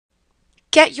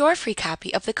Get your free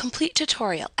copy of the complete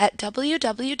tutorial at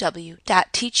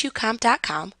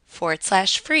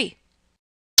www.teachucomp.com/free.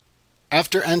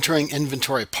 After entering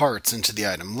inventory parts into the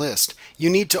item list, you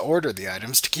need to order the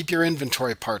items to keep your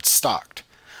inventory parts stocked.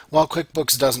 While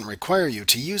QuickBooks doesn't require you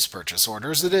to use purchase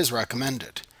orders, it is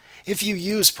recommended. If you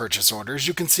use purchase orders,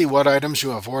 you can see what items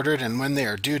you have ordered and when they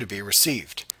are due to be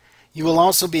received. You will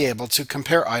also be able to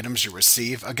compare items you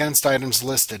receive against items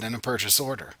listed in a purchase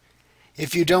order.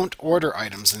 If you don't order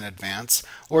items in advance,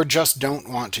 or just don't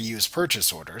want to use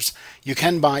purchase orders, you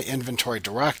can buy inventory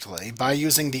directly by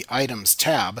using the Items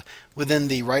tab within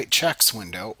the Write Checks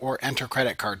window or Enter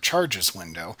Credit Card Charges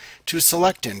window to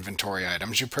select inventory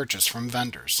items you purchase from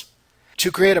vendors. To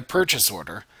create a purchase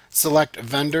order, select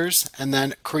Vendors and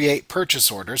then Create Purchase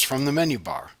Orders from the menu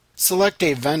bar. Select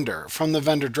a vendor from the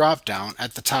vendor drop-down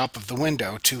at the top of the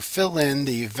window to fill in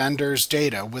the vendor's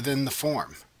data within the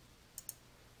form.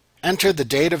 Enter the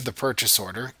date of the purchase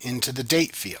order into the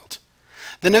Date field.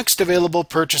 The next available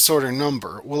purchase order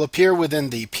number will appear within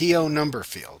the PO number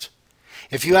field.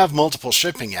 If you have multiple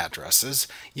shipping addresses,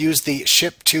 use the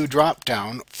Ship To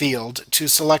drop-down field to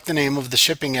select the name of the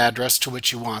shipping address to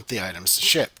which you want the items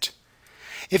shipped.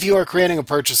 If you are creating a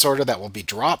purchase order that will be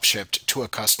drop-shipped to a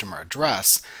customer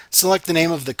address, select the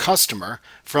name of the customer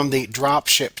from the Drop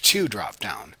Ship To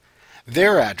drop-down.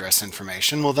 Their address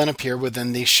information will then appear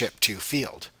within the Ship To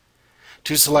field.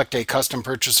 To select a custom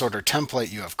purchase order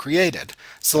template you have created,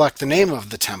 select the name of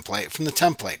the template from the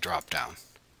Template drop-down.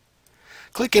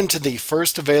 Click into the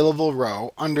first available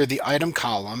row under the Item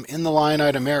column in the line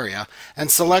item area and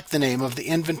select the name of the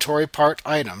inventory part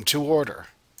item to order.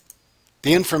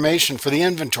 The information for the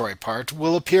inventory part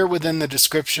will appear within the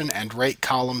description and rate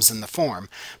columns in the form,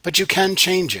 but you can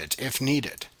change it if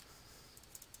needed.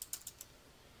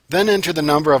 Then enter the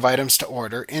number of items to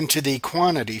order into the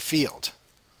Quantity field.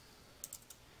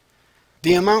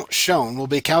 The amount shown will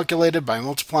be calculated by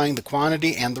multiplying the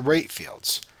quantity and the rate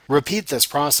fields. Repeat this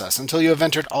process until you have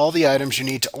entered all the items you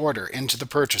need to order into the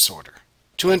purchase order.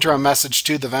 To enter a message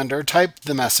to the vendor, type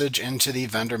the message into the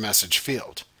Vendor Message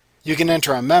field. You can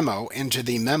enter a memo into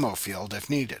the Memo field if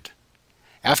needed.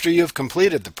 After you have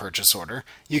completed the purchase order,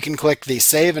 you can click the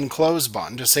Save and Close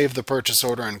button to save the purchase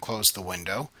order and close the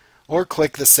window, or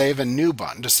click the Save and New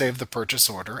button to save the purchase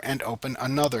order and open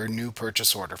another new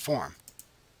purchase order form.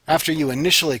 After you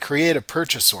initially create a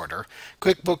purchase order,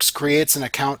 QuickBooks creates an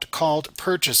account called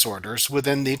Purchase Orders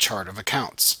within the chart of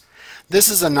accounts. This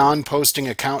is a non-posting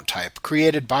account type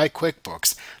created by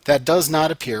QuickBooks that does not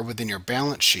appear within your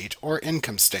balance sheet or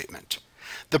income statement.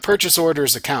 The Purchase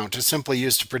Orders account is simply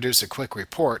used to produce a quick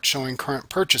report showing current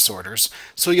purchase orders,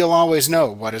 so you'll always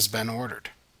know what has been ordered.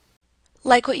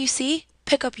 Like what you see?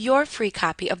 Pick up your free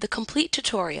copy of the complete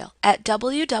tutorial at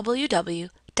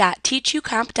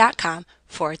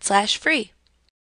www.teachucomp.com/free.